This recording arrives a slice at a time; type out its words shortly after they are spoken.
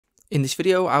In this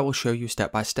video, I will show you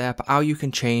step by step how you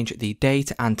can change the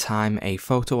date and time a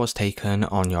photo was taken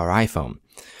on your iPhone.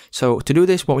 So to do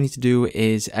this, what we need to do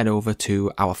is head over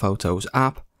to our Photos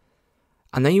app,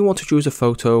 and then you want to choose a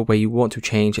photo where you want to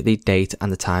change the date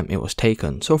and the time it was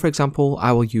taken. So for example,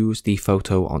 I will use the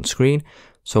photo on screen.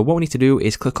 So what we need to do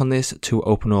is click on this to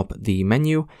open up the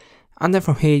menu, and then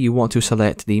from here you want to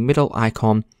select the middle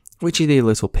icon, which is the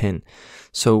little pin.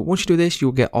 So once you do this,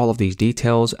 you'll get all of these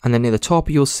details, and then near the top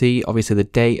you'll see obviously the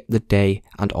date, the day,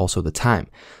 and also the time.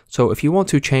 So if you want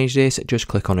to change this, just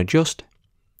click on adjust.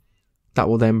 That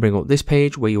will then bring up this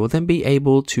page where you will then be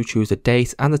able to choose the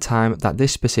date and the time that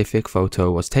this specific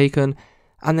photo was taken,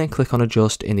 and then click on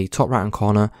adjust in the top right hand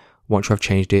corner once you have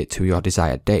changed it to your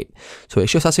desired date. So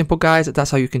it's just that simple, guys.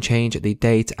 That's how you can change the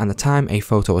date and the time a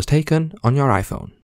photo was taken on your iPhone.